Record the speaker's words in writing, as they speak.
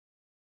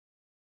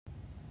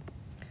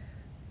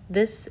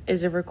This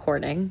is a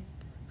recording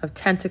of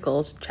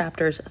Tentacles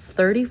chapters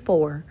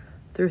 34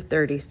 through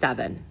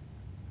 37.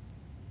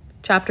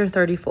 Chapter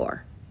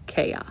 34,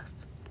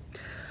 Chaos.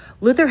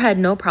 Luther had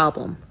no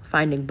problem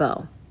finding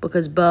Bo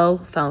because Bo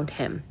found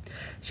him.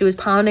 She was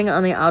pounding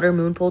on the outer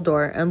moonpool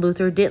door, and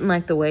Luther didn't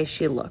like the way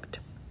she looked.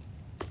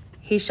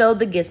 He showed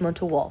the gizmo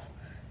to Wolf.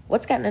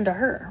 "What's gotten into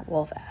her?"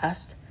 Wolf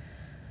asked.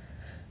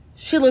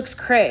 "She looks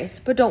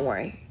crazed, but don't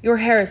worry. Your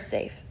hair is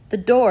safe. The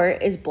door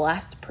is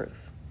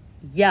blast-proof."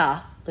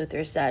 "Yeah,"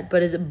 Luther said,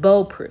 "but is it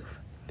Bo-proof?"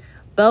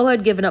 Bo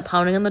had given up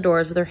pounding on the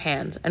doors with her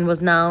hands and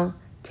was now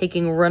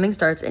taking running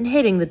starts and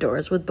hitting the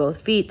doors with both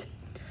feet.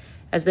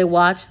 As they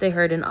watched, they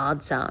heard an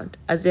odd sound,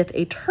 as if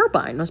a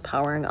turbine was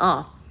powering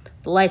off.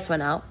 The lights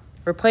went out,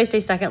 replaced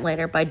a second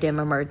later by dim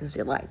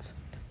emergency lights.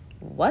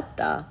 "What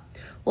the?"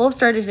 Wolf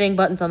started hitting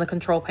buttons on the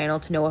control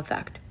panel to no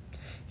effect.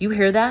 "You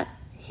hear that?"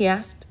 he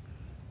asked.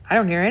 "I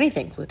don't hear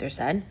anything," Luther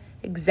said.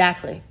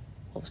 "Exactly,"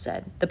 Wolf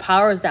said. "The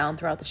power is down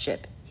throughout the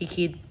ship." He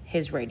keyed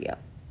his radio.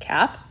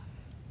 "Cap?"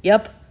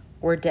 "Yep,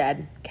 we're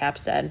dead," Cap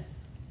said.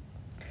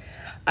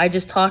 "I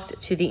just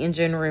talked to the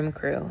engine room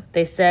crew.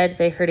 They said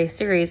they heard a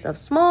series of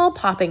small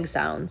popping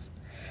sounds.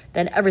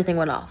 Then everything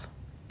went off.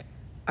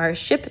 Our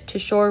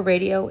ship-to-shore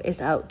radio is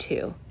out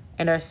too,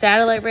 and our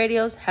satellite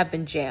radios have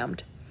been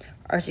jammed.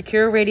 Our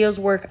secure radios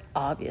work,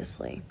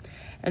 obviously,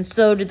 and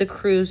so do the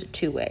crew's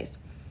two-ways.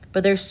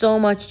 But there's so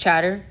much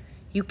chatter,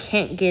 you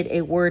can't get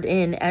a word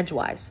in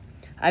edgewise.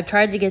 I've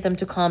tried to get them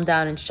to calm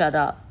down and shut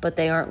up, but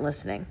they aren't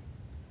listening."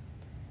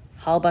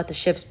 "How about the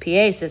ship's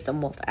PA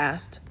system?" Wolf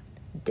asked.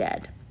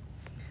 "Dead."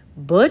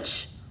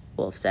 "Butch?"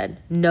 Wolf said.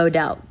 "No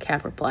doubt,"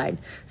 Cap replied.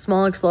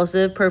 "Small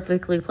explosive,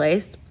 perfectly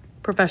placed.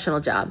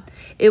 Professional job.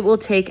 It will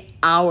take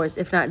hours,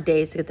 if not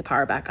days, to get the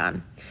power back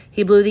on."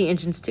 He blew the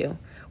engines too.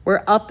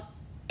 "We're up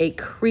a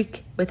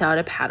creek without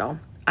a paddle.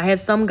 I have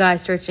some guy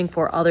searching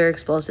for other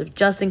explosives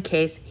just in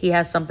case he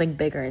has something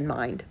bigger in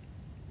mind."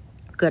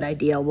 "Good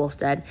idea," Wolf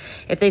said.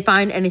 "If they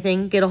find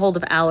anything, get a hold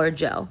of Al or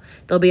Joe.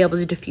 They'll be able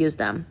to defuse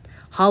them.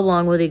 How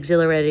long will the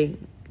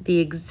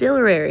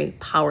auxiliary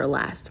power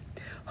last?"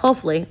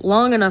 "Hopefully,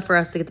 long enough for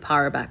us to get the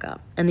power back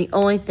up. And the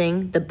only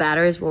thing the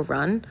batteries will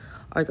run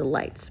are the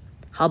lights."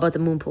 "How about the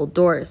moonpool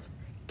doors?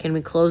 Can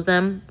we close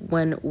them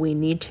when we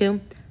need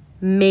to?"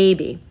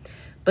 "Maybe,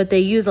 but they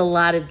use a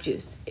lot of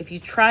juice. If you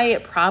try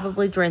it,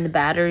 probably drain the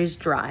batteries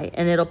dry,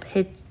 and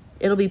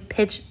it'll be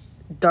pitch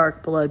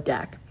dark below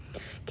deck.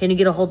 Can you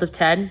get a hold of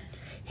Ted?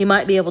 He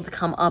might be able to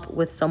come up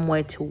with some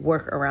way to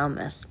work around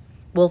this."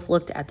 Wolf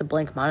looked at the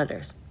blank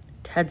monitors.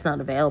 "Ted's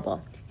not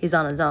available. He's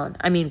on his own.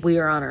 I mean, we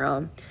are on our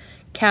own."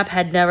 Cap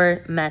had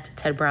never met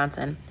Ted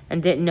Bronson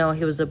and didn't know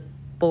he was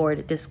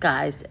aboard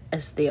disguised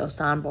as Theo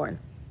Sonborn.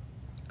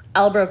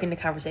 Al broke into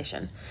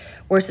conversation.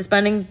 "We're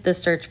suspending the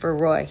search for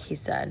Roy," he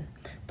said.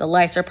 "The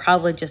lights are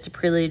probably just a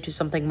prelude to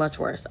something much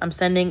worse. I'm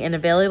sending in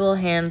available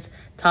hands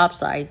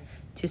topside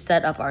to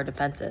set up our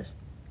defenses."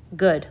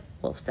 "Good,"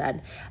 Wolf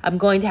said. "I'm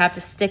going to have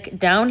to stick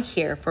down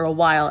here for a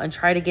while and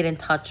try to get in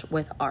touch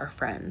with our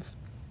friends."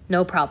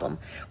 "No problem.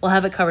 We'll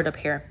have it covered up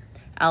here."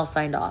 Al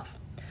signed off.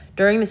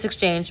 During this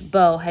exchange,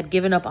 Bo had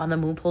given up on the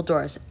moonpool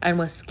doors and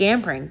was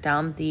scampering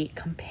down the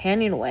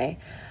companionway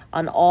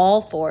on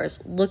all fours,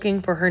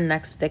 looking for her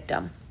next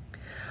victim.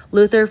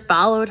 Luther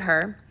followed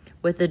her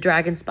with the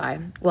Dragon Spy,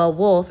 while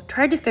Wolf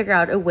tried to figure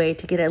out a way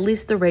to get at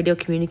least the radio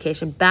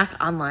communication back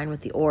online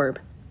with the orb.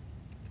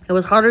 It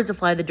was harder to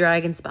fly the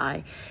Dragon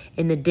Spy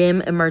in the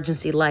dim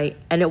emergency light,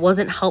 and it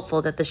wasn't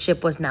helpful that the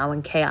ship was now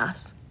in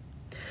chaos.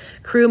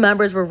 Crew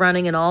members were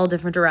running in all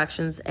different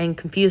directions, and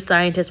confused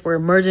scientists were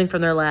emerging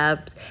from their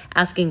labs,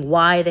 asking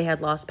why they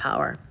had lost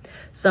power.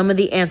 Some of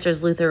the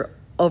answers Luther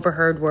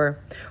overheard were,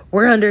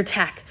 "We're under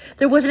attack.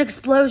 There was an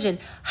explosion.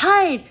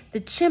 Hide! The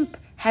chimp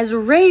has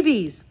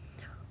rabies."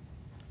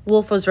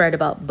 Wolf was right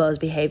about Bo's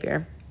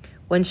behavior.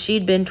 When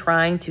she'd been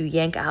trying to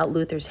yank out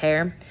Luther's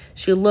hair,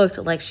 she looked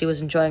like she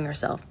was enjoying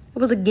herself. It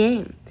was a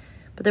game,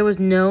 but there was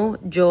no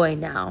joy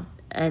now,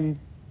 and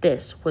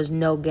this was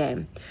no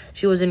game.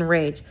 She was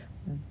enraged,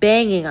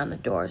 banging on the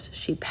doors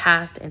she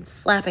passed and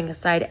slapping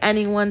aside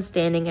anyone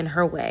standing in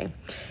her way.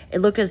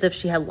 It looked as if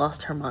she had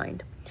lost her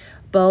mind.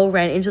 Bo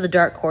ran into the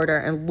dark corridor,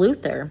 and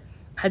Luther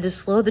had to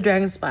slow the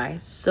Dragon Spy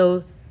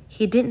so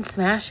he didn't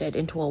smash it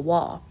into a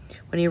wall.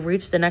 When he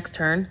reached the next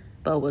turn,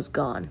 Bo was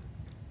gone.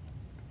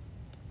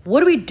 "What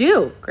do we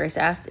do?" Grace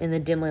asked in the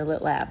dimly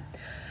lit lab.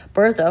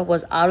 Bertha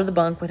was out of the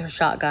bunk with her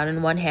shotgun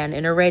in one hand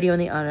and her radio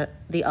in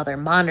the other,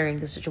 monitoring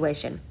the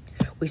situation.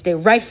 "We stay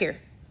right here,"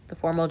 the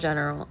formal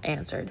general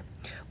answered.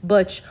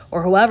 "Butch,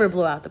 or whoever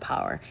blew out the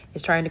power,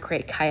 is trying to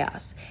create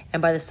chaos,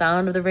 and by the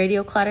sound of the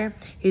radio clatter,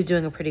 he's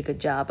doing a pretty good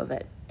job of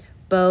it."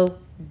 Bo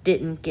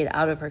didn't get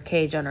out of her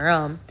cage on her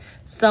own.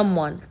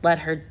 Someone let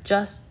her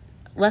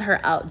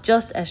out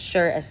just as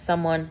sure as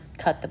someone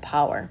cut the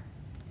power.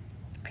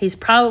 He's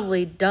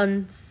probably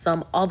done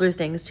some other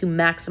things to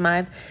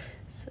maximize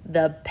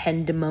the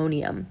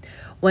pandemonium.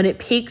 When it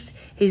peaks,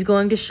 he's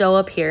going to show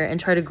up here and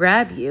try to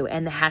grab you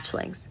and the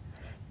hatchlings.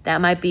 That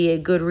might be a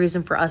good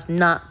reason for us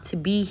not to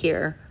be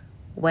here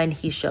when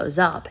he shows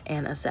up,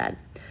 Anna said.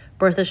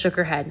 Bertha shook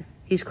her head.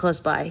 He's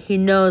close by. He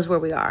knows where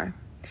we are.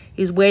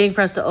 He's waiting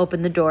for us to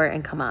open the door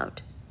and come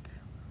out.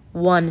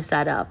 One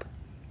sat up,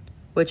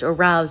 which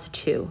aroused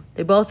two.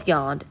 They both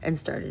yawned and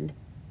started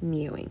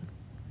mewing.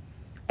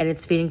 And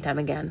it's feeding time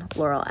again,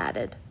 Laurel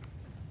added.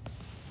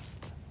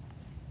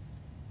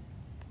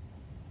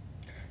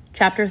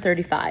 Chapter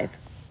 35,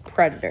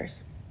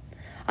 Predators.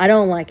 I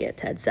don't like it,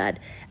 Ted said.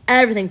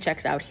 Everything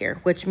checks out here,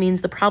 which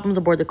means the problems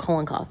aboard the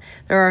Kolonkov.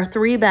 There are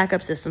 3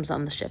 backup systems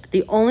on the ship.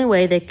 The only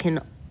way they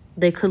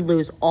could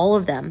lose all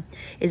of them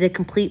is a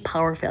complete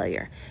power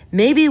failure.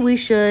 Maybe we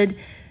should...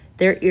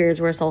 Their ears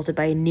were assaulted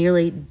by a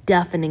nearly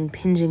deafening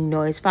pinging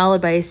noise,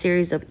 followed by a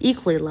series of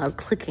equally loud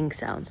clicking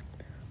sounds.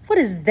 What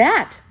is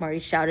that? Marty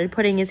shouted,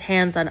 putting his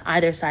hands on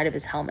either side of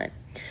his helmet.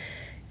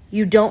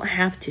 You don't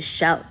have to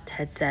shout,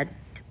 Ted said,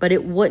 but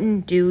it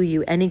wouldn't do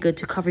you any good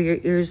to cover your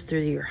ears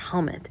through your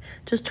helmet.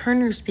 Just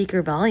turn your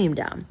speaker volume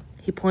down.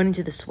 He pointed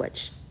to the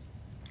switch.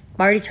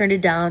 Marty turned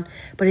it down,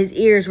 but his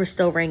ears were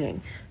still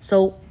ringing.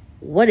 So,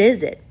 what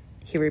is it?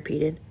 He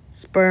repeated.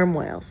 Sperm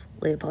whales,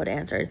 Leopold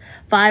answered.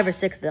 5 or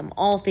 6 of them,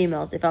 all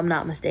females, if I'm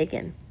not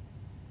mistaken.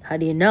 How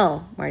do you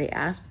know? Marty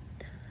asked.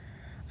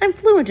 I'm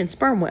fluent in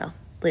sperm whale,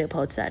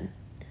 Leopold said.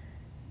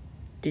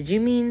 Did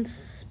you mean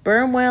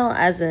sperm whale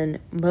as in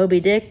Moby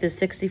Dick, the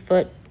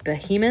 60-foot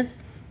behemoth?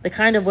 The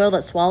kind of whale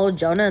that swallowed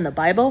Jonah in the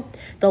Bible?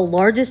 The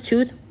largest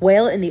toothed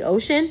whale in the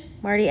ocean?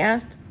 Marty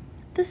asked.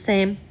 The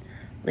same,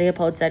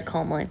 Leopold said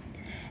calmly.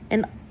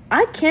 And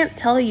I can't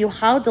tell you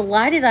how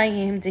delighted I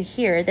am to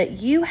hear that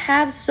you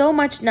have so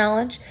much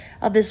knowledge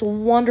of this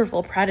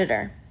wonderful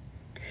predator.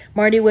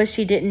 Marty wished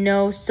he didn't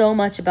know so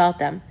much about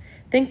them.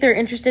 Think they're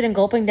interested in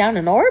gulping down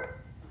an orb?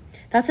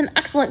 That's an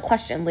excellent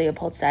question,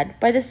 Leopold said.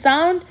 By the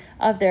sound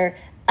of their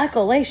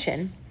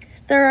echolation,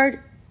 they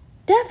are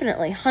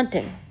definitely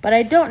hunting, but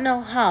I don't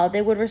know how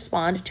they would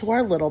respond to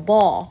our little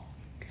ball.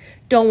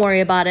 Don't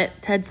worry about it,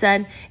 Ted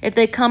said. If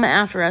they come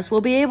after us, we'll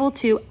be able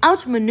to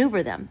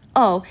outmaneuver them.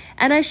 Oh,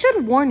 and I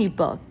should warn you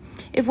both.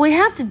 If we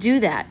have to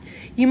do that,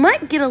 you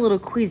might get a little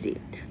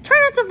queasy. Try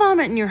not to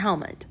vomit in your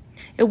helmet.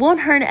 It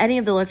won't hurt any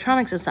of the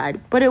electronics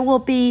aside, but it will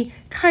be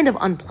kind of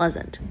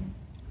unpleasant.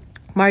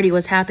 Marty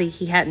was happy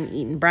he hadn't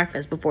eaten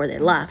breakfast before they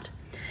left.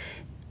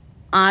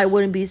 I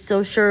wouldn't be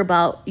so sure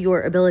about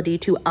your ability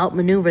to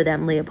outmaneuver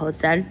them, Leopold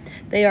said.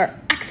 They are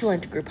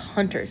excellent group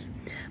hunters.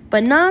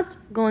 But not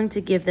going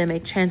to give them a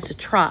chance to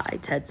try,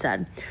 Ted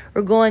said.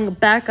 We're going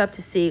back up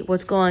to see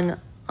what's going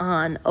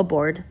on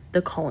aboard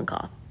the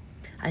Kolonkov.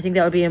 I think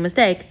that would be a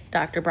mistake,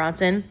 Dr.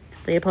 Bronson,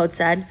 Leopold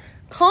said.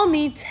 Call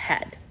me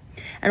Ted.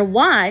 And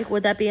why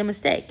would that be a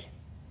mistake?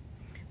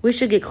 We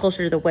should get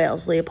closer to the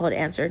whales, Leopold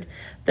answered.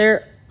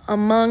 They're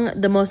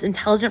among the most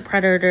intelligent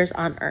predators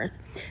on Earth.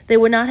 They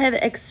would not have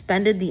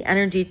expended the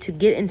energy to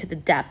get into the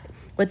depth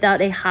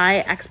without a high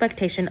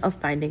expectation of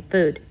finding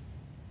food.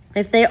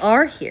 If they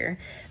are here,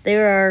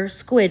 there are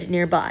squid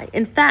nearby.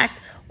 In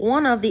fact,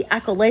 one of the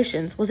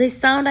echolations was a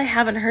sound I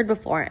haven't heard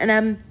before, and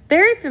I'm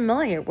very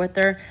familiar with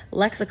their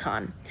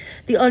lexicon.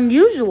 The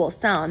unusual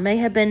sound may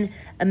have been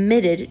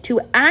emitted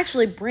to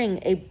actually bring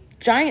a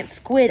giant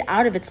squid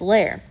out of its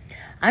lair.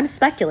 I'm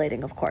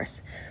speculating, of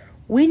course.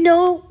 We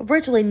know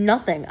virtually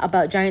nothing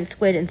about giant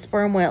squid and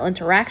sperm whale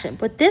interaction,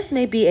 but this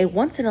may be a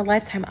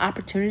once-in-a-lifetime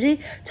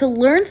opportunity to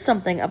learn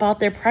something about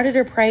their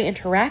predator-prey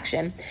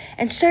interaction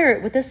and share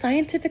it with the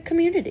scientific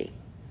community.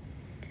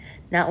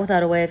 Not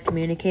without a way of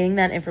communicating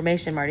that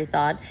information, Marty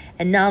thought,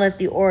 and not if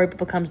the orb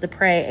becomes the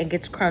prey and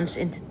gets crunched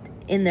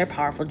in their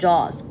powerful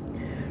jaws.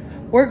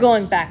 We're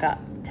going back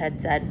up, Ted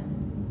said,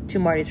 to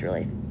Marty's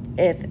relief.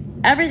 If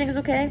everything's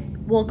okay,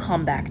 we'll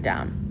come back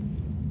down.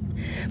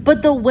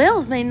 But the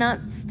whales may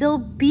not still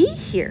be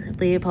here,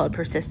 Leopold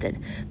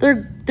persisted.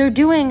 They're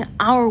doing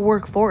our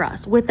work for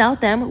us.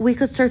 Without them, we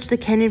could search the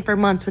canyon for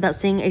months without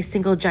seeing a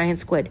single giant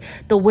squid.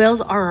 The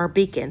whales are our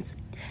beacons.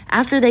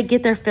 After they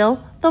get their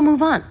fill, they'll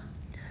move on.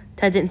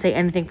 Ted didn't say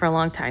anything for a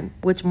long time,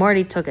 which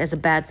Marty took as a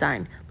bad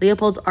sign.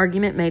 Leopold's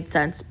argument made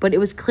sense, but it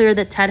was clear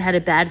that Ted had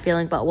a bad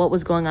feeling about what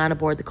was going on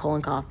aboard the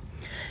Kolonkov.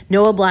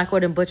 Noah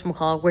Blackwood and Butch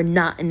McCall were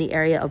not in the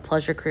area of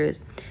pleasure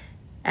cruise,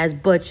 as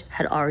Butch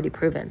had already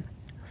proven.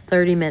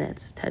 30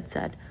 minutes, Ted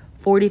said.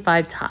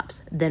 45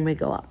 tops, then we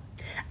go up.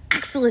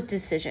 Excellent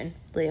decision,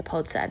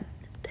 Leopold said.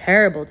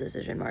 Terrible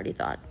decision, Marty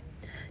thought.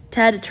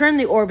 Ted turned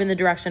the orb in the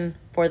direction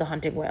for the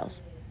hunting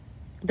whales.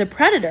 The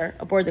predator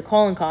aboard the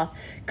Kolonkov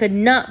could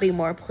not be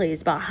more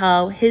pleased about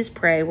how his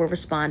prey were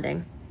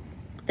responding.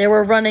 They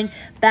were running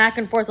back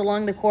and forth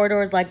along the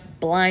corridors like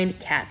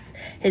blind cats.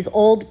 His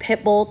old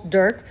pit bull,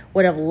 Dirk,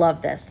 would have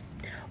loved this.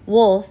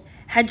 Wolf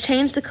had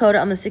changed the code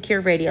on the secure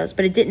radios,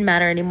 but it didn't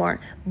matter anymore.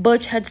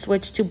 Butch had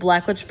switched to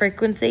Blackwood's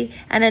frequency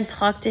and had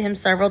talked to him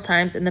several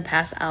times in the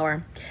past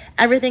hour.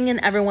 Everything and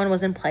everyone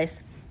was in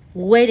place,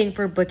 waiting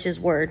for Butch's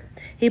word.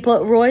 He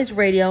put Roy's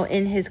radio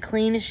in his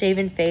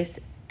clean-shaven face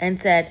and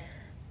said,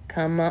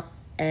 "Come on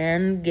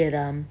and get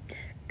 'em."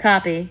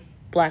 "Copy,"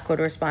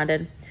 Blackwood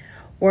responded.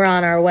 "We're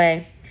on our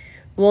way.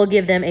 We'll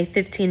give them a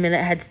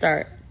 15-minute head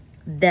start.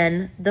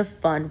 Then the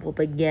fun will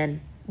begin."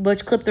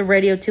 Butch clipped the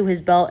radio to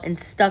his belt and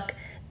stuck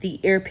the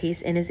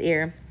earpiece in his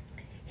ear.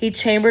 He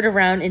chambered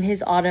around in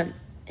his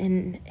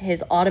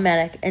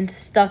automatic and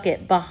stuck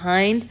it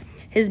behind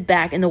his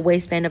back in the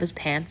waistband of his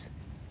pants.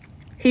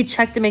 He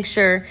checked to make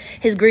sure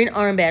his green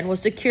armband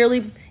was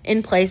securely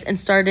in place and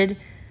started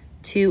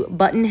to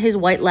button his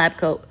white lab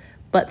coat,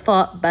 but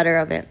thought better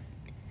of it.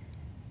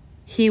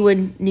 He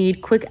would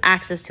need quick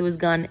access to his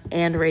gun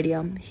and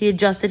radio. He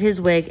adjusted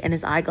his wig and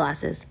his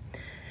eyeglasses.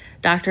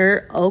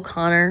 Dr.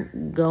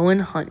 O'Connor going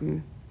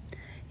hunting.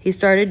 He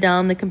started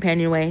down the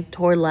companionway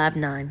toward Lab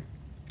 9.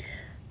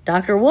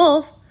 Dr.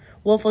 Wolf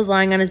was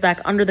lying on his back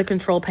under the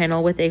control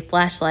panel with a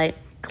flashlight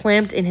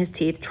clamped in his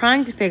teeth,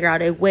 trying to figure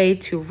out a way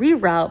to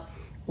reroute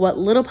what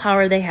little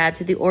power they had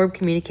to the orb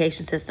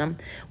communication system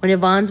when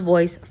Yvonne's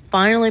voice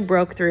finally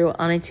broke through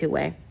on a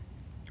two-way.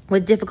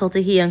 With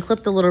difficulty, he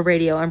unclipped the little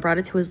radio and brought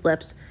it to his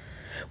lips.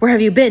 "Where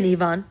have you been,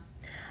 Yvonne?"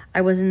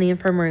 "I was in the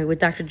infirmary with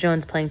Dr.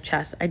 Jones playing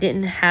chess. I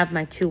didn't have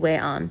my two-way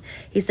on.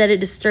 He said it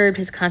disturbed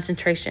his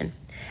concentration.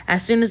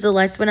 As soon as the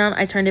lights went on,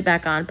 I turned it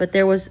back on, but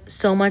there was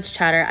so much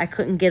chatter I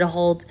couldn't get a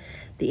hold."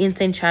 The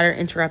insane chatter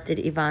interrupted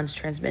Yvonne's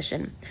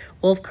transmission.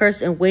 Wolf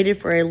cursed and waited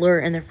for a lure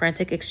in their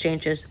frantic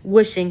exchanges,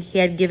 wishing he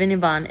had given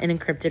Yvonne an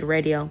encrypted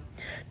radio.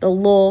 The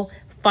lull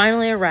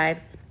finally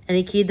arrived, and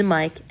he keyed the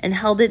mic and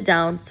held it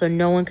down so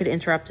no one could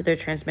interrupt their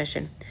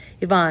transmission.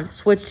 "Yvonne,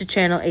 switch to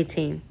channel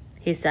 18,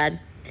 he said.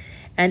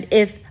 "And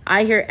if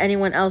I hear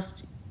anyone else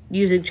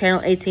using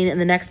channel 18 in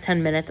the next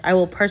 10 minutes, I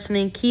will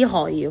personally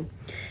keyhole you.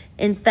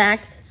 In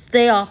fact,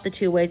 stay off the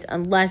two-ways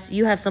unless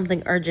you have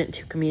something urgent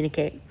to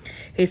communicate."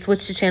 He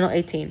switched to channel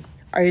 18.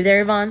 "Are you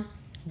there, Yvonne?"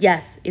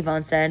 "Yes,"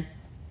 Yvonne said.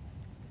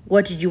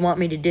 "What did you want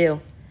me to do?"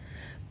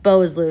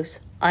 "Bo is loose.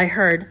 I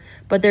heard,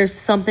 but there's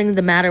something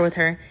the matter with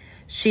her.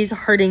 She's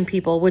hurting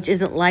people, which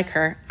isn't like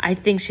her. I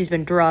think she's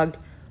been drugged."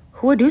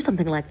 "Who would do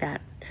something like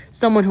that?"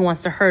 "Someone who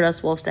wants to hurt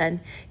us," Wolf said.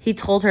 He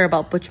told her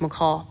about Butch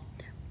McCall.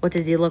 "What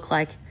does he look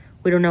like?"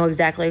 "We don't know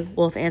exactly,"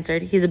 Wolf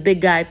answered. "He's a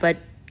big guy, but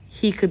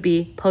he could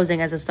be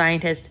posing as a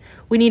scientist.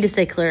 We need to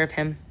stay clear of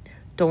him."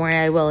 "Don't worry,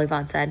 I will,"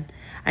 Yvonne said.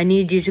 "I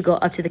need you to go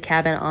up to the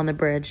cabin on the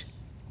bridge.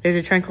 There's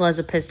a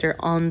tranquilizer pistol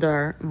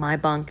under my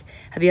bunk.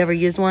 Have you ever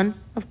used one?"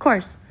 "Of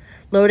course."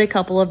 "Load a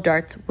couple of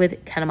darts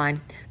with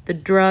ketamine. The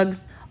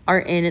drugs are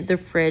in the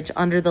fridge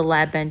under the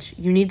lab bench.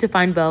 You need to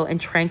find Bo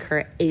and trank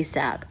her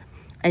ASAP.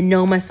 And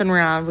no messing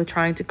around with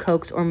trying to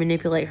coax or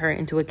manipulate her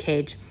into a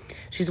cage.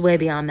 She's way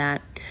beyond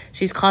that.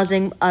 She's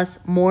causing us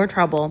more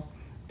trouble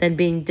than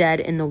being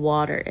dead in the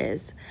water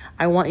is.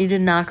 I want you to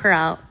knock her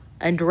out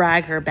and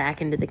drag her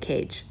back into the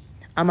cage."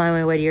 "I'm on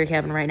my way to your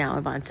cabin right now,"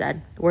 Yvonne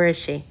said. "Where is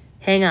she?"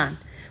 "Hang on."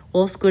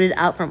 Wolf scooted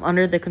out from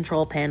under the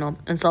control panel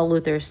and saw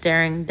Luther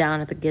staring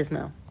down at the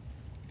gizmo.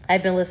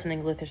 "I've been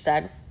listening," Luther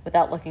said,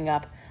 without looking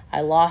up.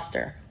 "I lost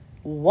her."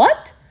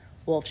 "What?"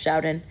 Wolf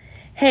shouted.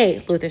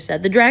 "Hey," Luther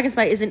said, "the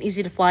dragonspy isn't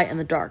easy to fly in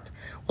the dark."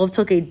 Wolf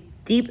took a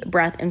deep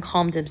breath and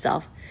calmed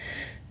himself.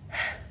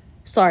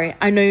 "Sorry,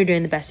 I know you're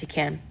doing the best you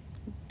can."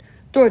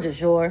 "Door de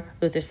jour,"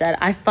 Luther said.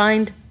 I'll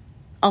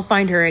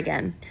find her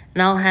again,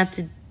 and all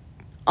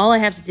I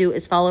have to do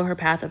is follow her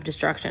path of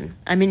destruction.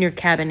 "I'm in your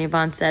cabin,"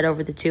 Yvonne said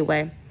over the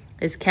two-way.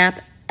 "Is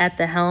Cap at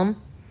the helm?"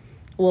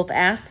 Wolf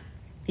asked.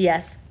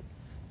 "Yes.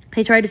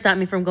 He tried to stop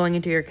me from going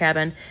into your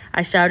cabin.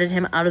 I shouted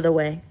him out of the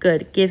way."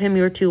 "Good. Give him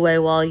your two-way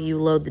while you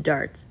load the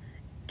darts."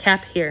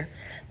 "Cap, here.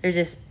 There's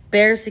a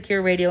spare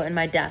secure radio in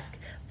my desk.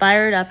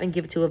 Fire it up and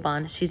give it to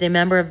Yvonne. She's a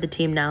member of the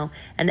team now,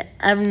 and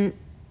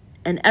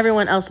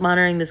everyone else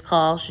monitoring this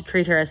call should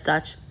treat her as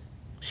such.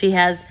 She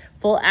has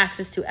full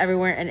access to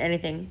everywhere and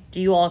anything. Do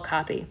you all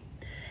copy?"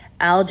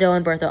 Al, Joe,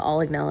 and Bertha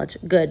all acknowledged.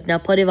 "Good. Now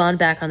put Yvonne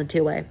back on the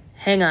two-way."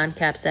 "Hang on,"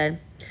 Cap said.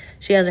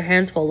 "She has her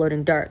hands full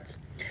loading darts."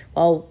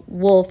 While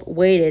Wolf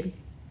waited,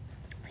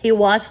 he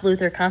watched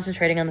Luther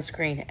concentrating on the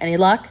screen. "Any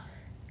luck?"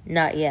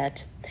 "Not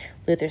yet,"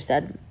 Luther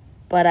said.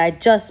 "But I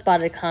just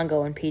spotted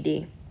Congo in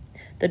PD."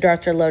 "The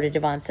darts are loaded,"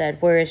 Yvonne said.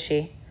 "Where is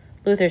she?"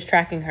 "Luther's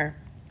tracking her."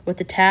 "With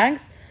the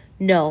tags?"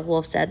 "No,"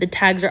 Wolf said. "The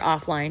tags are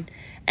offline.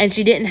 And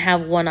she didn't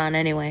have one on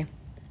anyway."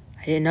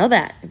 "I didn't know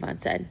that," Yvonne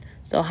said.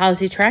 "So how's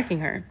he tracking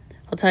her?"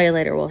 "I'll tell you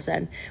later," Wolf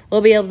said.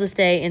 "We'll be able to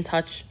stay in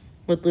touch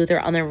with Luther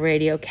on the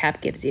radio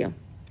Cap gives you."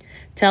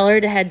 "Tell her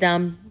to head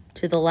down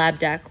to the lab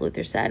deck,"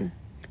 Luther said.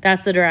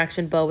 "That's the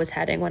direction Bo was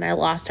heading when I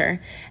lost her.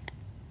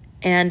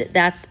 And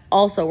that's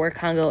also where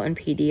Congo and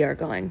PD are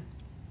going."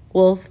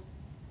 Wolf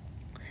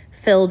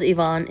filled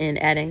Yvonne in,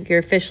 adding, "You're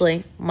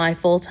officially my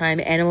full-time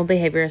animal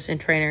behaviorist and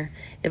trainer,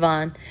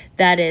 Yvonne.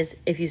 That is,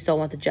 if you still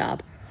want the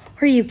job."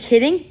 "Are you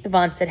kidding?"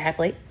 Yvonne said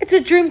happily. "It's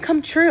a dream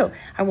come true.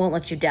 I won't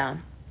let you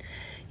down."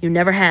 "You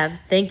never have.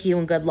 Thank you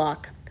and good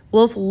luck."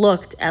 Wolf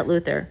looked at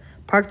Luther.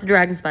 "Park the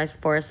dragonspies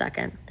for a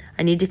second.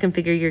 I need to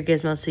configure your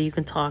gizmos so you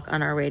can talk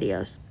on our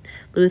radios."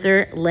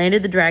 Luther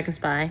landed the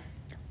dragonspy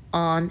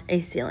on a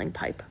ceiling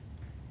pipe.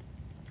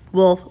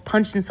 Wolf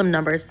punched in some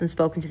numbers, then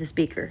spoke into the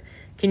speaker.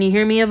 "Can you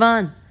hear me,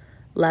 Yvonne?"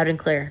 "Loud and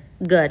clear."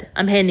 "Good.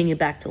 I'm handing you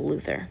back to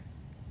Luther."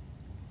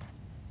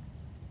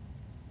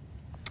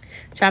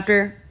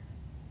 Chapter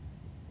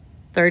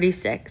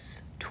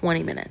 36,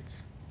 20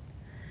 minutes.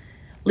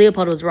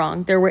 Leopold was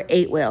wrong. There were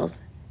 8 whales.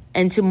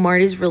 And to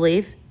Marty's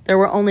relief, they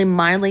were only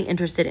mildly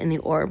interested in the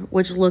orb,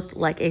 which looked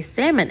like a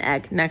salmon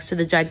egg next to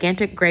the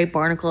gigantic gray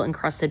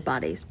barnacle-encrusted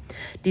bodies.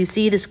 Do you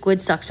see the squid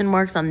suction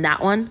marks on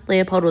that one?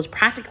 Leopold was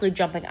practically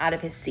jumping out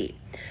of his seat.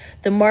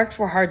 The marks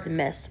were hard to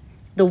miss.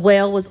 The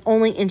whale was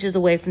only inches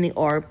away from the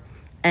orb,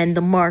 and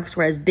the marks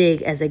were as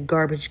big as a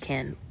garbage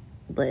can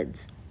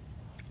lids.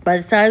 By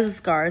the size of the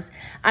scars,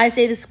 I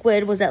say the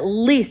squid was at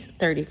least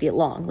 30 feet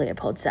long,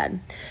 Leopold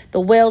said.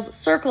 The whales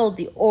circled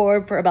the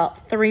orb for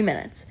about 3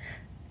 minutes,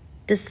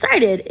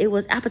 decided it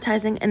was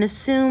appetizing, and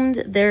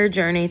assumed their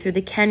journey through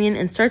the canyon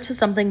in search of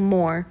something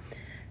more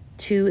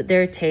to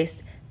their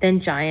taste than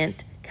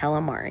giant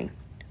calamari.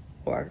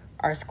 Or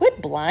are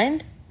squid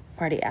blind?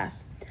 Marty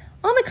asked.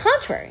 On the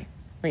contrary,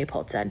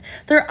 Leopold said.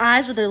 Their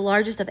eyes are the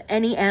largest of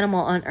any animal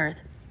on Earth.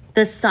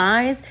 The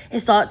size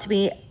is thought to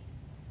be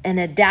an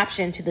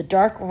adaptation to the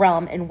dark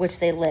realm in which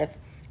they live.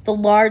 The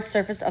large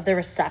surface of their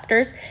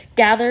receptors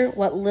gather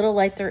what little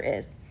light there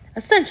is.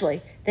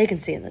 Essentially, they can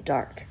see in the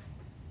dark.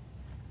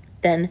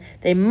 Then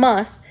they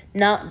must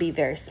not be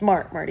very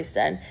smart, Marty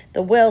said.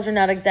 The whales are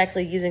not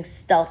exactly using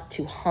stealth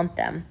to hunt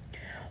them.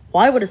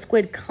 Why would a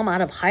squid come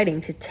out of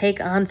hiding to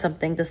take on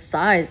something the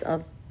size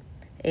of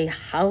a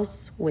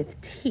house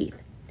with teeth?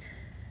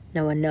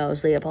 No one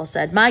knows, Leopold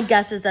said. My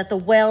guess is that the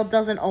whale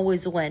doesn't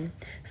always win.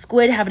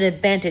 Squid have an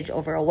advantage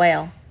over a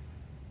whale.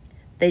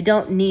 They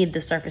don't need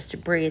the surface to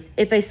breathe.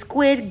 If a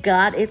squid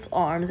got its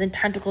arms and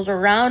tentacles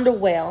around a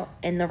whale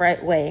in the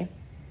right way,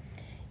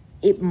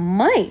 it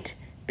might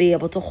be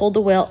able to hold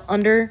the whale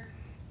under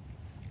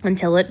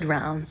until it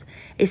drowns.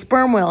 A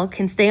sperm whale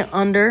can stay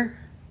under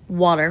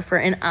water for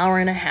an hour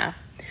and a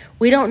half.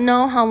 We don't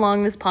know how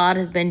long this pod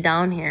has been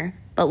down here,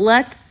 but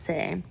let's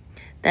say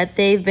that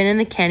they've been in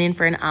the canyon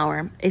for an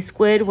hour. A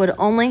squid would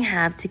only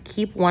have to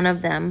keep one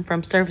of them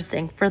from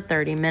surfacing for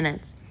 30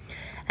 minutes.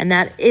 And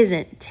that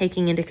isn't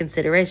taking into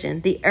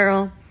consideration the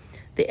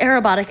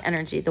aerobatic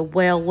energy the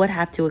whale would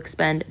have to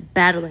expend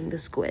battling the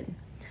squid.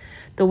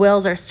 The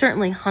whales are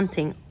certainly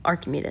hunting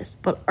Archimedes,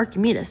 but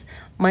Archimedes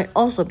might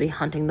also be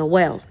hunting the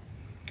whales.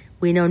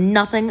 We know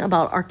nothing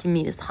about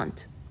Archimedes'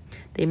 hunt.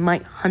 They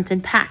might hunt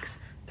in packs.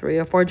 3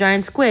 or 4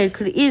 giant squid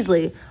could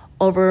easily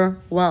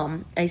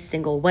overwhelm a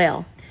single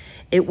whale.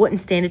 It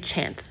wouldn't stand a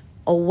chance.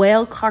 A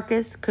whale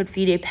carcass could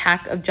feed a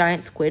pack of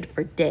giant squid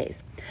for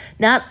days.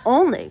 Not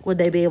only would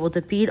they be able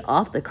to feed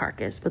off the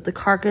carcass, but the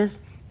carcass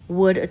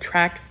would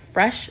attract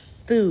fresh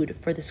food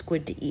for the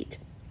squid to eat.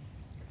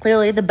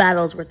 Clearly, the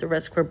battle is worth the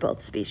risk for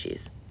both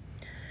species.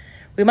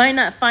 We might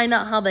not find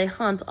out how they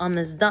hunt on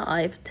this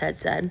dive, Ted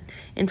said.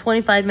 In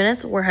 25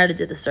 minutes, we're headed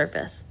to the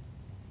surface.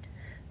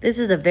 This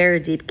is a very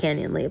deep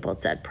canyon, Leopold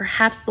said.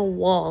 Perhaps the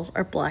walls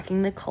are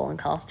blocking the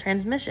Kollenkahl's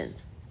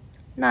transmissions.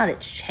 Not a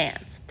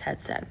chance, Ted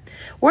said.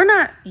 We're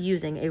not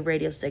using a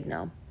radio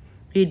signal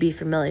you'd be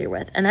familiar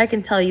with, and I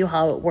can tell you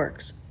how it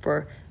works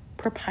for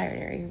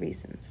proprietary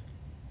reasons.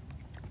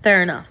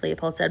 Fair enough,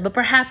 Leopold said, but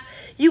perhaps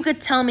you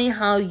could tell me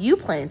how you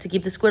plan to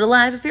keep the squid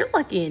alive if you're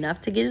lucky enough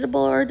to get it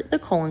aboard the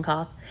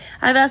Kollenkahl.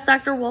 I've asked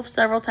Dr. Wolf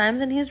several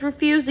times, and he's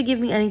refused to give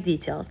me any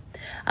details.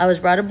 I was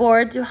brought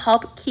aboard to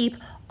help keep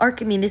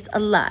Archimedes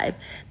alive.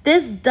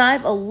 This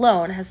dive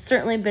alone has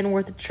certainly been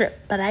worth the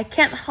trip, but I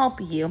can't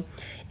help you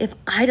if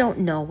I don't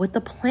know what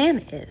the plan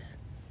is.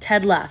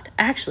 Ted laughed.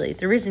 Actually,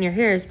 the reason you're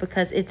here is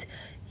because it's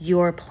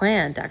your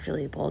plan, Dr.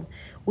 Leopold.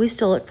 We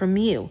stole it from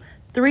you.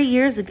 3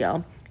 years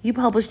ago, you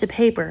published a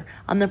paper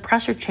on the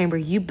pressure chamber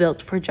you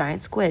built for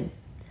giant squid.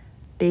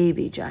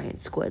 Baby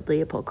giant squid,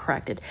 Leopold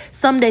corrected.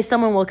 Someday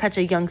someone will catch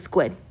a young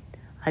squid.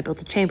 I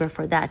built a chamber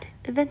for that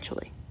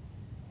eventually.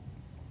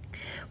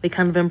 We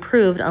kind of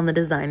improved on the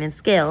design and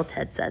scale,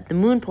 Ted said. The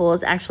moon pool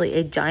is actually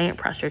a giant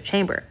pressure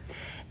chamber,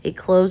 a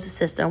closed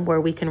system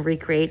where we can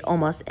recreate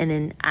almost in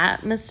an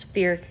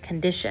atmospheric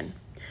condition.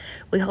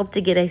 We hope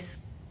to get a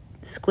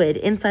squid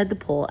inside the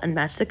pool and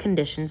match the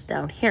conditions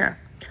down here.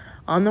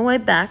 On the way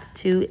back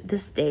to the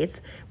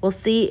States, we'll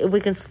see if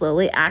we can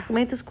slowly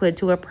acclimate the squid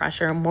to a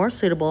pressure more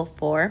suitable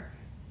for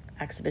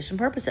exhibition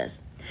purposes.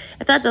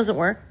 If that doesn't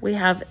work, we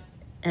have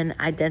an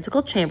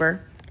identical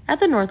chamber at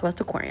the Northwest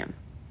Aquarium.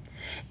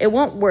 It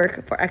won't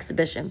work for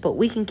exhibition, but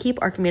we can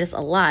keep Archimedes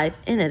alive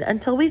in it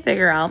until we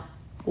figure out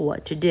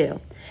what to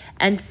do.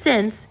 And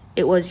since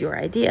it was your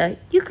idea,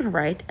 you can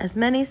write as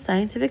many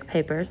scientific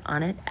papers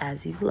on it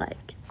as you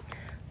like.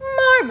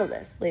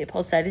 Marvelous,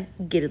 Leopold said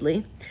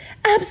giddily.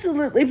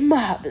 Absolutely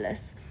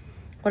marvelous.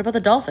 What about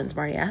the dolphins,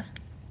 Marty asked.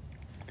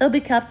 They'll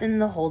be kept in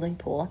the holding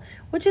pool,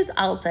 which is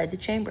outside the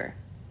chamber.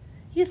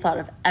 You thought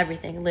of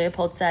everything,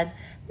 Leopold said.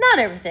 Not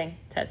everything,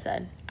 Ted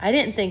said. I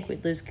didn't think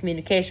we'd lose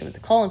communication with the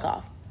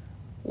Kollenkahl.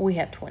 We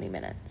have 20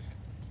 minutes.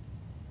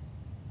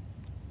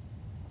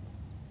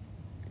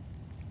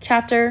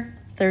 Chapter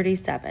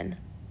 37,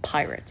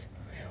 Pirates.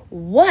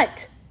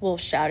 What? Wolf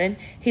shouted.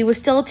 He was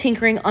still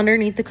tinkering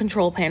underneath the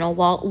control panel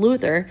while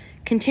Luther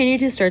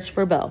continued to search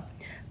for Bo.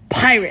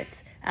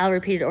 Pirates, Al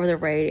repeated over the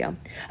radio.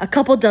 A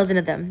couple dozen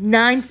of them,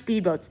 9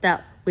 speedboats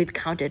that we've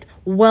counted.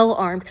 Well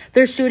armed,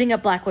 they're shooting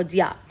at Blackwood's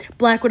yacht.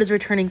 Blackwood is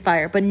returning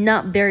fire, but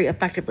not very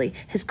effectively.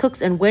 His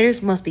cooks and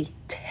waiters must be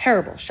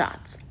terrible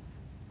shots.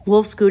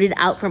 Wolf scooted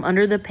out from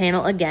under the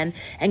panel again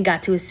and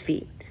got to his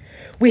feet.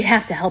 We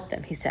have to help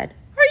them, he said.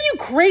 Are you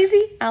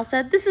crazy? Al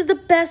said. This is the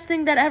best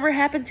thing that ever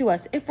happened to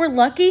us. If we're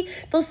lucky,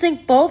 they'll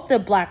sink both the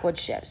Blackwood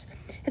ships.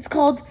 It's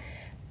called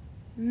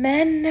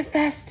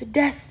Manifest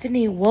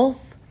Destiny,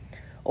 Wolf.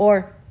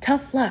 Or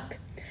tough luck.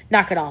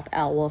 Knock it off,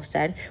 Al, Wolf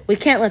said. We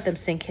can't let them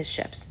sink his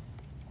ships.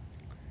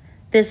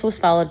 This was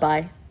followed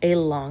by a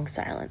long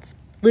silence.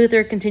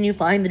 Luther continued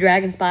flying the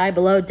Dragon Spy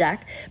below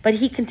deck, but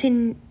he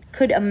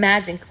could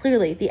imagine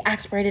clearly the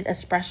exasperated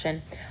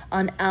expression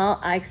on Al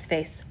Ike's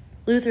face.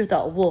 Luther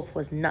thought Wolf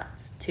was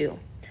nuts, too.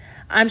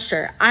 I'm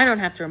sure I don't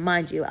have to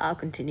remind you, Al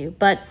continued,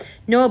 but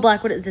Noah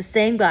Blackwood is the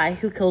same guy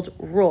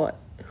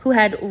who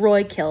had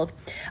Roy killed,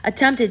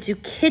 attempted to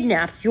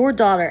kidnap your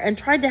daughter, and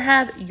tried to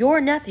have your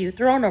nephew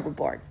thrown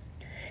overboard.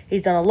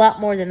 He's done a lot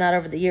more than that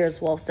over the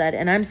years, Wolf said,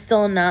 and I'm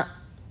still not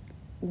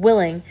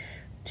willing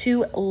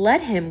to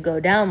let him go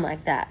down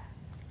like that.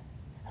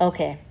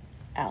 Okay,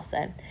 Al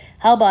said.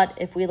 How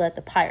about if we let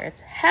the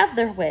pirates have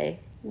their way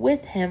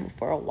with him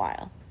for a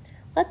while?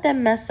 Let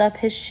them mess up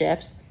his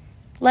ships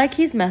like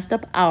he's messed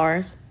up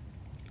ours.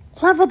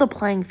 Level the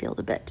playing field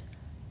a bit.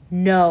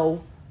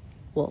 No,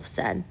 Wolf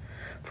said.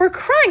 For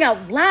crying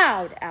out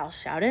loud, Al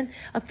shouted.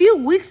 A few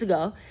weeks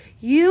ago,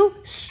 you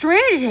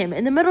stranded him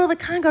in the middle of the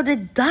Congo to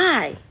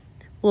die.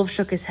 Wolf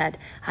shook his head.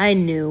 I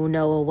knew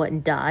Noah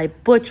wouldn't die.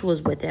 Butch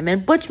was with him,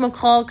 and Butch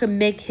McCall could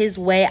make his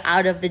way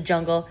out of the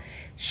jungle,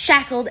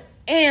 shackled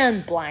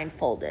and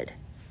blindfolded.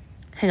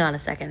 Hang on a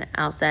second,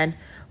 Al said.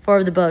 4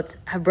 of the boats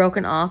have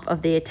broken off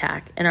of the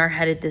attack and are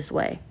headed this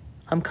way.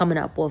 I'm coming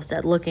up, Wolf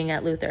said, looking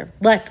at Luther.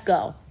 Let's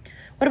go.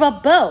 What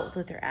about Bo?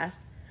 Luther asked.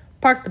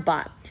 Park the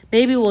bot.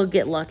 Maybe we'll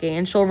get lucky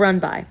and she'll run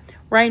by.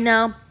 Right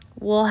now,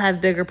 we'll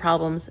have bigger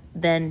problems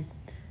than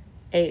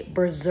a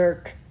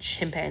berserk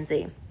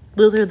chimpanzee.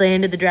 Luther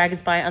landed the Dragon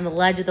Spy on the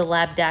ledge of the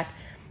lab deck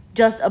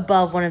just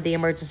above one of the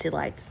emergency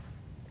lights.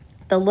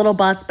 The little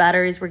bot's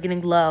batteries were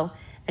getting low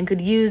and could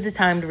use the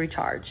time to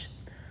recharge.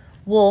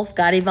 Wolf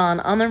got Yvonne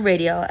on the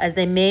radio as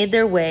they made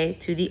their way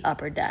to the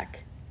upper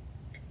deck.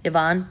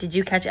 Yvonne, did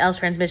you catch Al's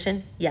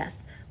transmission?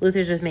 Yes.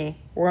 Luther's with me.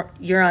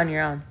 You're on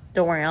your own.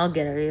 Don't worry, I'll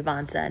get her,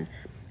 Yvonne said.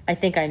 I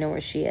think I know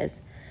where she is.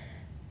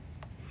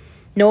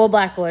 Noah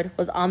Blackwood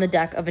was on the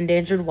deck of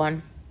Endangered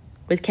One,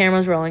 with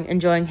cameras rolling,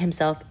 enjoying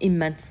himself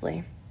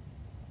immensely.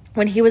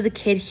 When he was a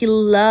kid, he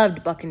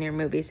loved Buccaneer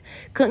movies,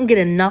 couldn't get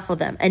enough of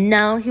them, and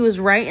now he was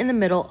right in the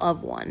middle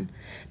of one.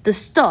 The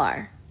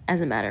Star,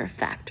 as a matter of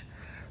fact.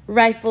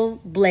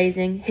 Rifle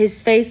blazing,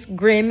 his face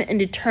grim and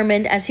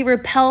determined as he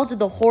repelled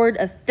the horde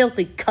of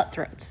filthy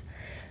cutthroats.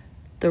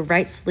 The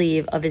right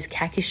sleeve of his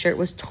khaki shirt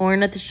was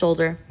torn at the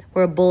shoulder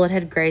where a bullet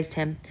had grazed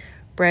him.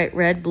 Bright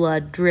red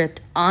blood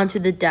dripped onto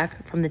the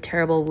deck from the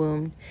terrible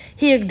wound.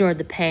 He ignored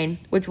the pain,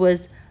 which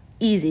was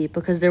easy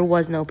because there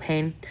was no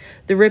pain.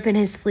 The rip in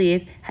his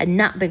sleeve had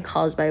not been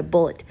caused by a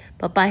bullet,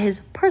 but by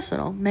his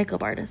personal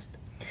makeup artist.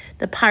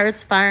 The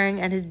pirates firing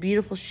at his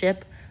beautiful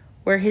ship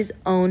were his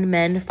own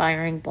men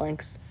firing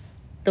blanks.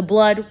 The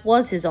blood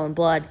was his own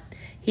blood.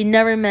 He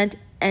never meant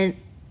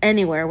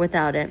anywhere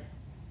without it.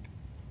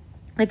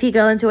 If he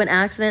got into an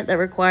accident that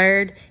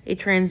required a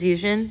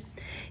transfusion,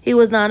 he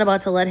was not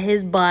about to let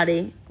his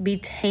body be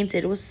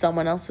tainted with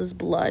someone else's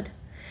blood.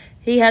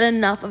 He had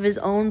enough of his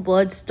own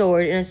blood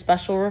stored in a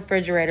special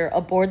refrigerator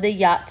aboard the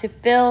yacht to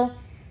fill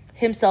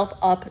himself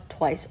up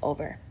twice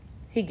over.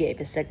 He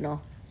gave a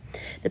signal.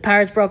 The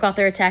pirates broke off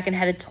their attack and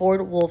headed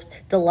toward Wolf's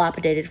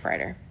dilapidated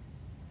freighter.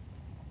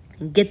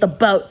 Get the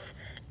boats,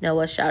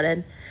 Noah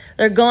shouted.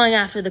 They're going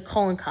after the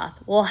Kolenkoth.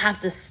 We'll have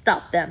to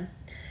stop them.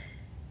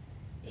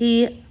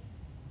 He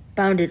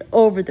bounded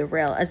over the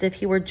rail as if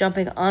he were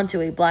jumping onto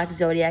a black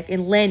Zodiac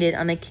and landed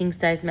on a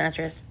king-size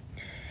mattress.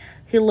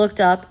 He looked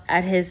up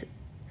at his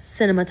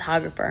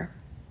cinematographer.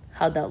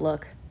 How'd that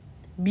look?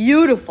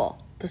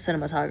 Beautiful, the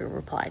cinematographer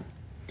replied.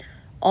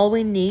 All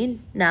we need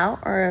now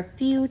are a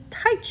few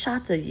tight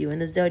shots of you in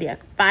the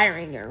Zodiac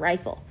firing your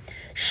rifle,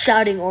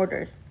 shouting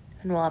orders,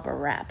 and we'll have a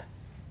wrap.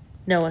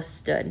 Noah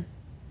stood.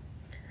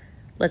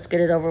 Let's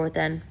get it over with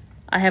then.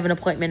 I have an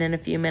appointment in a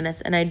few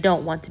minutes, and I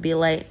don't want to be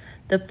late.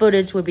 The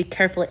footage would be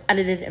carefully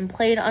edited and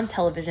played on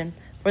television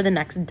for the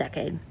next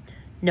decade.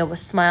 Noah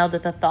smiled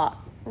at the thought.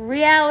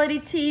 Reality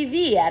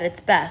TV at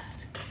its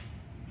best.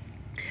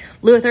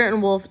 Luther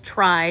and Wolf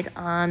arrived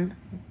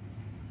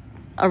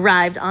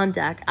on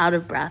deck, out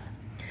of breath.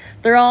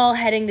 They're all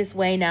heading this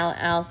way now,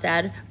 Al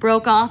said.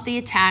 Broke off the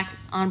attack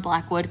on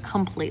Blackwood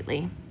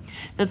completely.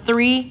 The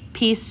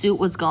 3-piece suit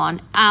was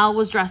gone. Al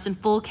was dressed in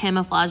full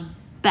camouflage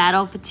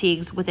battle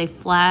fatigues with a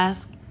flak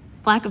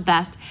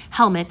vest,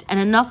 helmet, and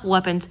enough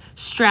weapons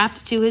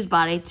strapped to his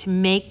body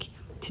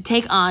to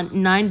take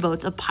on 9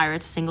 boats of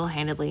pirates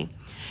single-handedly.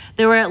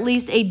 There were at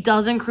least a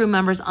dozen crew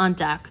members on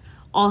deck,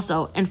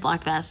 also in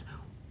flak vests,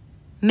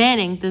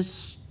 manning the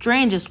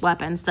strangest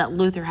weapons that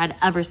Luther had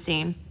ever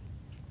seen.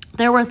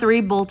 There were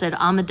 3 bolted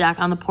on the deck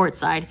on the port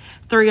side,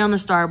 3 on the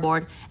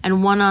starboard,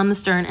 and 1 on the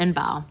stern and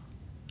bow.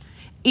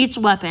 Each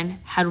weapon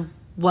had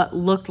what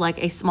looked like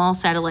a small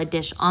satellite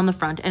dish on the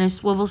front and a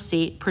swivel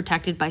seat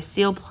protected by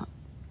steel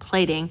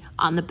plating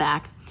on the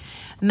back.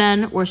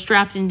 Men were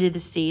strapped into the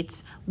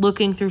seats,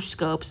 looking through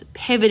scopes,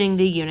 pivoting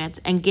the units,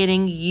 and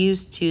getting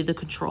used to the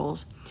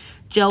controls.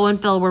 Joe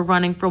and Phil were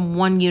running from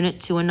one unit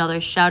to another,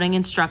 shouting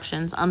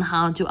instructions on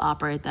how to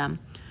operate them.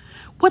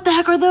 "What the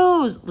heck are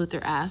those?"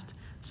 Luther asked.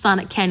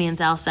 "Sonic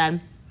cannons," Al said.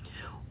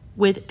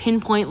 "With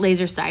pinpoint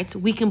laser sights,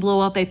 we can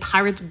blow up a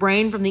pirate's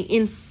brain from the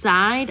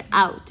inside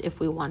out if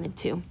we wanted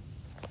to."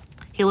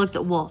 He looked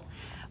at Wolf.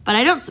 "But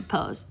I don't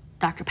suppose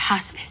Dr.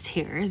 Pacifist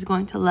here is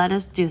going to let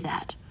us do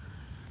that."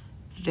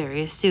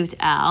 "Very astute,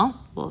 Al,"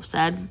 Wolf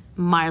said,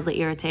 mildly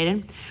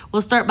irritated.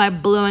 "We'll start by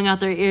blowing out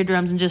their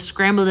eardrums and just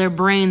scramble their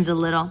brains a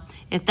little.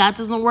 If that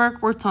doesn't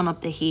work, we'll tone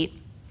up the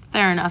heat."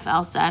 "Fair enough,"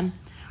 Al said.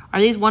 "Are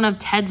these one of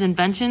Ted's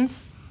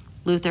inventions?"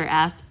 Luther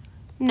asked.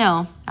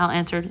 "No," Al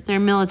answered. "They're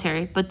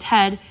military, but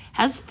Ted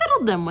has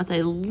fiddled them with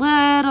a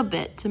little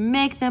bit to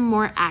make them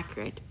more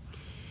accurate.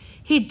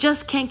 He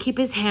just can't keep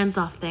his hands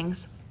off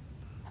things."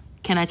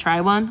 "Can I try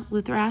one?"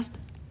 Luther asked.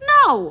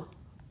 "No,"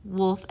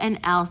 Wolf and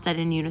Al said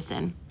in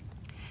unison.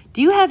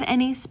 "Do you have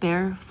any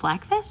spare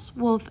flak vests?"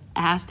 Wolf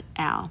asked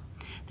Al.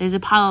 "There's a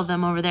pile of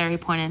them over there," he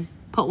pointed.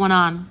 "Put one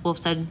on," Wolf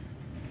said.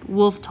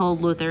 Wolf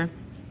told Luther.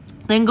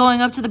 "Then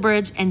going up to the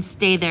bridge and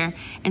stay there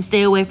and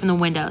stay away from the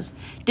windows."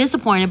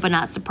 Disappointed but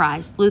not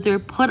surprised, Luther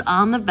put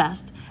on the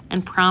vest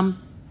and tromped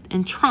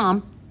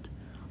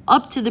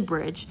up to the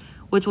bridge,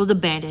 which was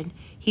abandoned.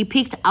 He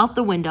peeked out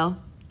the window,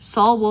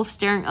 saw Wolf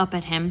staring up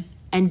at him,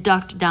 and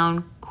ducked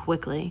down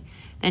quickly.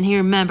 Then he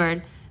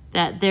remembered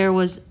that there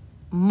was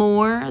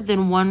more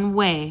than one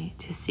way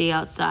to see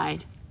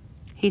outside.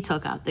 He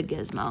took out the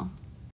gizmo.